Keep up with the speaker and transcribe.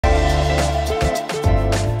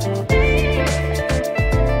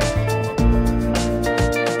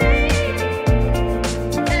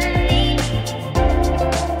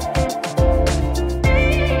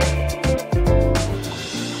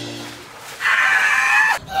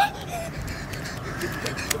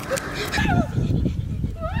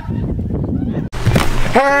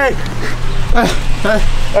Hey!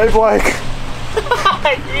 Hey, Blake.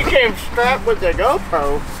 You came strapped with the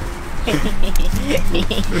GoPro.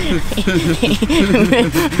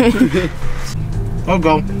 I'll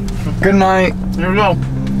go. Good night. Here we go.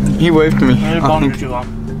 He waved to me. I didn't bother you too long.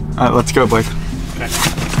 Alright, let's go, Blake. Okay.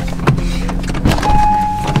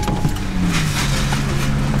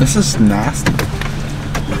 This is nasty.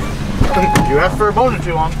 You asked for a bone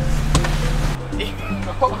too long.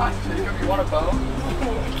 You want a bone?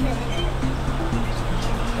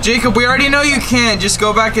 Jacob, we already know you can't. Just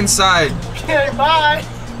go back inside. Okay, bye.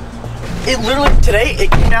 It literally, today, it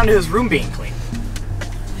came down to his room being clean.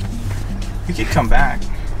 You could come back.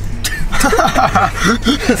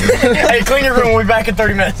 Hey, clean your room. We'll be back in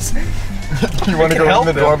 30 minutes. You want to go ring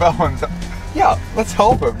the doorbell? Yeah, let's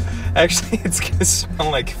help him. Actually, it's gonna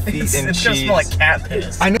smell like feet and it's cheese. It's gonna smell like cat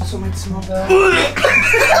piss. I know. Also might smell that.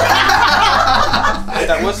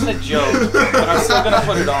 That wasn't a joke, but I'm still gonna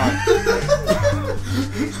put it on.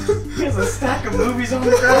 He has a stack of movies on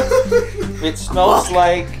the ground. It smells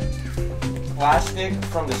like plastic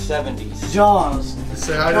from the 70s. Jaws.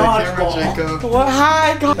 Say hi to the camera, Jacob. What?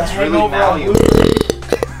 Hi, God. That's really malleable.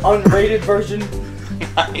 Unrated version.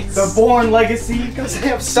 Nice. The Bourne Legacy. Because I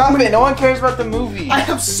have Stop it! No one cares about the movie. I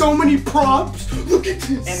have so many props. Look at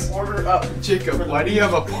this. And order up. Jacob, why do you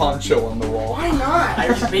have a poncho on the wall? Why not? I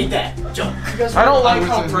just made that joke. I don't like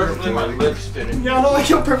how perfectly my lips fit in. Yeah, I don't like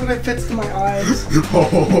how perfectly it fits to my eyes. Oh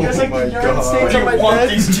You guys like my the urine stains god. on my bed?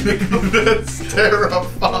 That's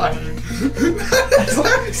terrifying.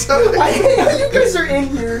 Why you guys are in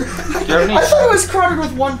here? Do you have any, I thought it was crowded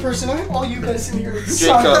with one person. I think all you guys in here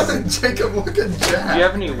suck. Jacob, Jacob, look at Jack. do you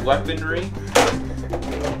have any weaponry?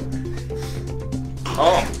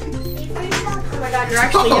 Oh. Oh my god, you're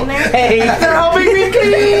actually in there? Hey, they're helping me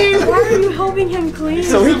clean! Why are you helping him clean?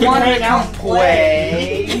 So he can hang out and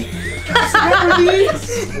play.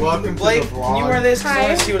 Welcome Blake, to the vlog. can you wear this? 'Cause I Hi.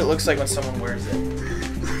 want to see what it looks like when someone wears it.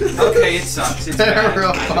 Okay, it sucks. It's bad.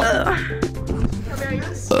 Smell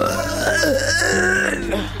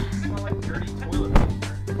like dirty toilet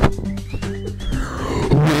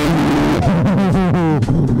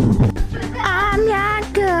I'm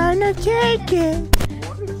not gonna take it.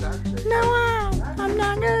 No, I'm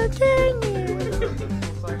not gonna take it.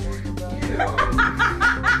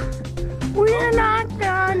 We're not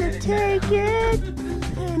gonna take it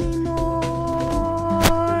anymore.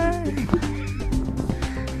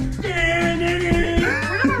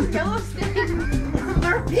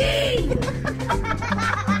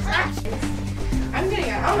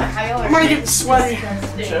 I'm gonna get sweaty.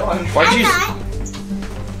 Why'd you?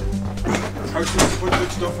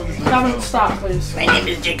 Dominic, stop, please. My name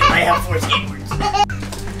is Jacob. I have 4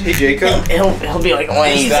 skateboards. Hey, Jacob. He'll be like, oh,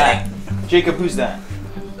 Who's that? Jacob, who's that?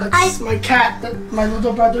 That's my cat that my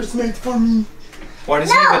little brother's made for me. Why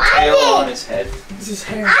does he have a tail on his head? This is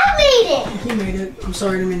hair. I made it. He made it. I'm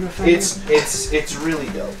sorry to mean to offend It's really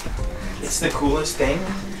dope. It's the coolest thing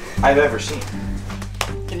I've ever seen.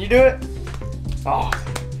 Can you do it? Oh.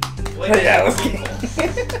 Blake's Yeah, a let's cool uncle.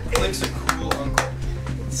 Blake's a cool uncle.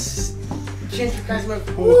 Change your guys' move.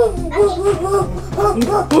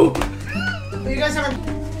 You guys haven't.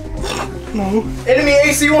 No. Enemy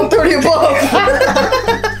AC 130 above.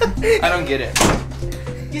 I don't get it.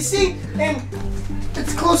 You see, and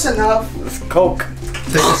it's close enough. It's Coke.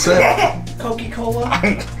 Take a sip. Coca-Cola.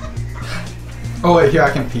 Oh wait, here I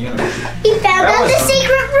can pee in it. He found out the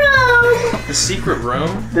secret room. The secret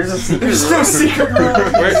room? There's a secret. There's no secret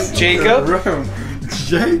room. Where's Jacob? Room.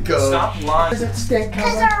 Jacob. Stop lying. There's that stink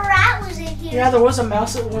Because cover. a rat was in here. Yeah, there was a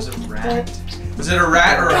mouse that was Was it a rat? Was it a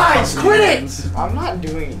rat or a Guys, mouse? quit it! I'm not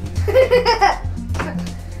doing it.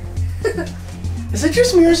 Is it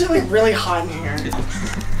just me or is it like really hot in here?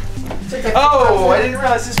 It's like Oh, I didn't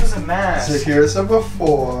realize this was a mask. So here's a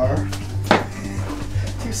before.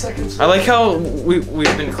 2 seconds. I like how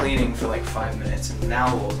we've been cleaning for like 5 minutes and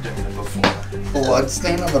now we'll do it before. Blood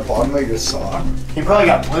stain on the bottom of your sock. He probably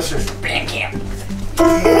got blisters from band camp.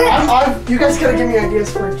 You guys gotta give me ideas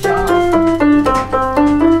for a job.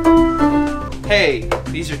 Hey,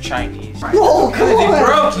 these are Chinese. Whoa, come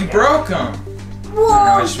on! You broke them.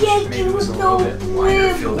 Whoa, Maybe Yankee it was with a no little bit wider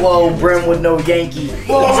brim. field. Whoa, brim with no Yankee.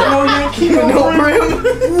 Whoa, no Yankee with no brim.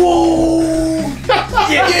 Whoa!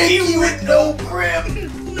 Yankee with no brim.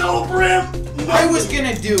 No brim. I was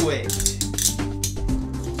gonna do it.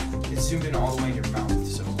 It's zoomed in all the way in your mouth,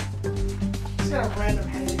 so. He's got a random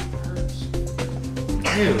headache that hurts.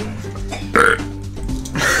 Ew.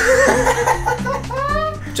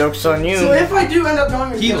 Joke's on you. So if I do end up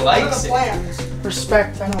going with He you, what likes are the it. plans?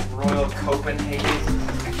 Respect, I know. Royal Copenhagen.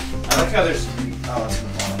 I like how there's. Oh, that's in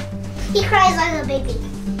the bottom. He cries like a baby.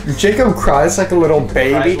 Jacob cries like a little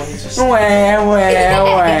baby. Wah, wah,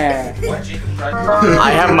 wah.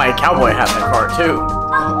 I have my cowboy hat in the car too.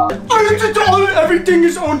 Everything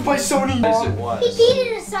is owned by Sony. Yes, it was. He peed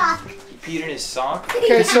in his sock. He peed in his sock?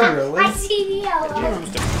 Okay, so really? I see the yellow.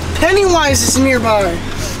 Pennywise is nearby.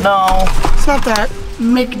 No. It's not that.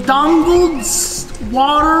 McDongald's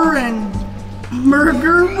water and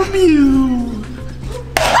burger review.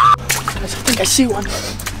 I think I see one.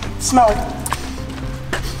 Smell it.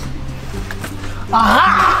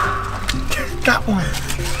 Aha! Got one.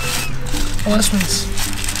 Oh, this one's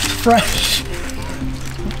fresh.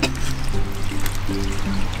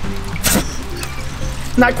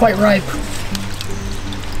 Not quite ripe.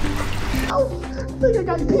 Oh, I think I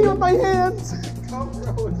got pee on my hands.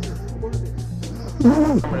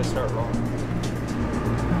 I'm gonna start rolling.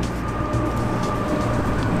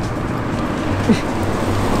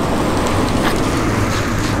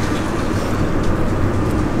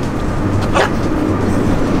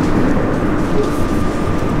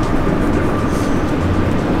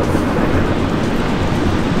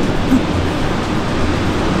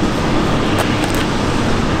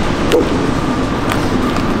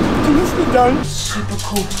 Can this be done? Super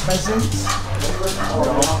cool presents.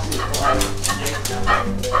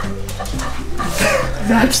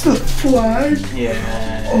 That's the flag? Yeah.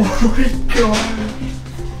 Oh my god.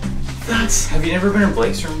 That's... Have you never been in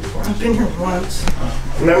Blake's room before? I've been here once.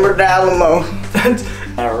 Remember the Alamo?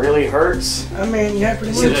 That really hurts. I mean, yeah,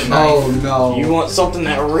 pretty Is it much. a knife? Oh no. You want something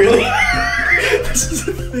that really... This is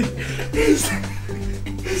the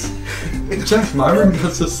thing. Jeff, my room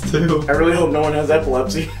does this too. I really hope no one has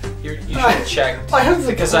epilepsy. You should check. I have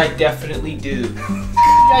the... Because I definitely do. You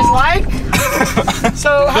guys like?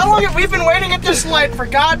 So how long have we been waiting at this light for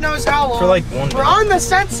God knows how long? For like 1 minute. We're on the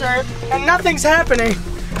sensor and nothing's happening.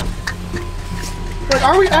 Wait,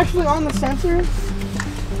 are we actually on the sensor?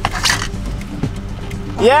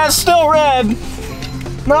 Yeah, it's still red.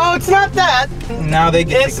 No, it's not that. Now they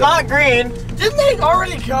get It's to go. not green. Didn't they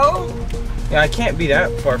already go? Yeah, I can't be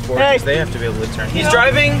that far forward Hey. because they have to be able to turn. He's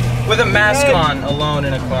driving with a mask on, alone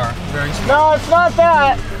in a car. Very smart. No, it's not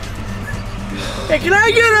that. Hey, can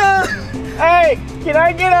I get a... Hey, can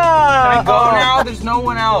I get a... Can I go now? There's no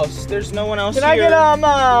one else. There's no one else Can here. I get Can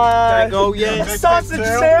I go? Yes. sausage,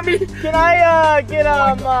 Sammy? Can I get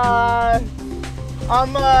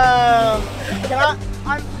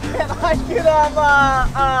can I get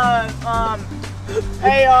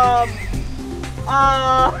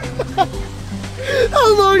How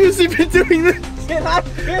long has he been doing this? can I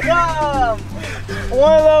get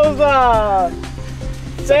one of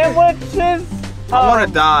those sandwiches? I want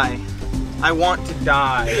to die. I want to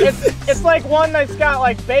die. It's like one that's got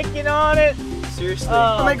like bacon on it. Seriously.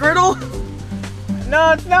 On my griddle?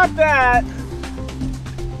 No, it's not that.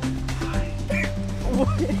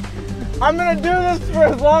 I'm gonna do this for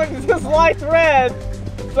as long as this light's red.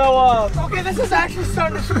 So Okay, this is actually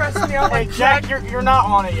starting to stress me out. hey Jack, you're not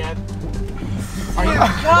on it yet. Oh my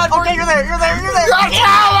God, Okay, you're there. Yeah,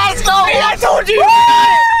 let's go! I told you.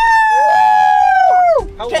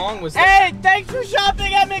 How long was that? Hey, thanks for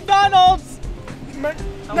shopping at McDonald's. No,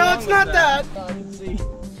 long it's not was that. I can see.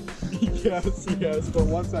 Yes, but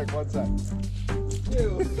one sec.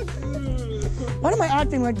 Why am I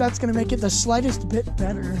acting like that's gonna make it the slightest bit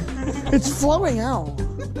better? It's flowing out.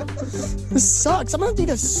 This sucks. I'm gonna have to eat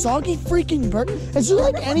a soggy freaking burger. Is there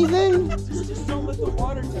like anything? Just don't let the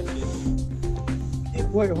water touch it.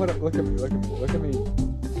 Wait, hold up. Look at me.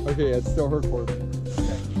 Okay, it's still her for me.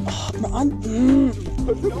 Don't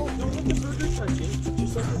let the burger touch it.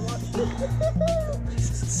 Just let the water. This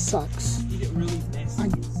sucks. You get really nasty.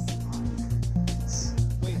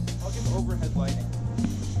 Wait, I'll give overhead lighting.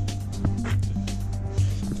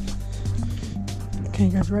 Okay,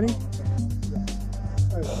 you guys ready?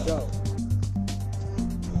 Alright, let's go.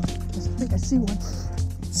 I think I see one.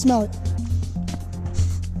 Smell it.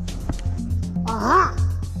 Aha!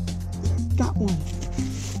 Got one.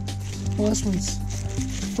 Well, this one's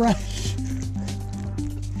fresh.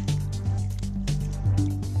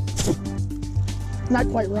 Not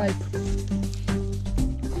quite ripe.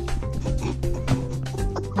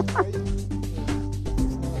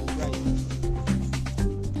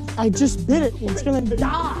 I just bit it. It's gonna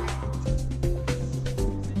die.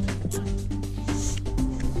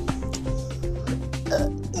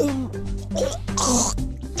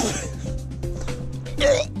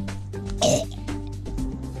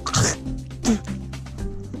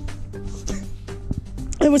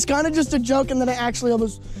 It was kind of just a joke, and then I actually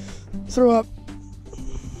almost threw up.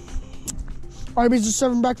 Arby's just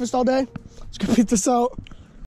serving breakfast all day. Let's go beat this out.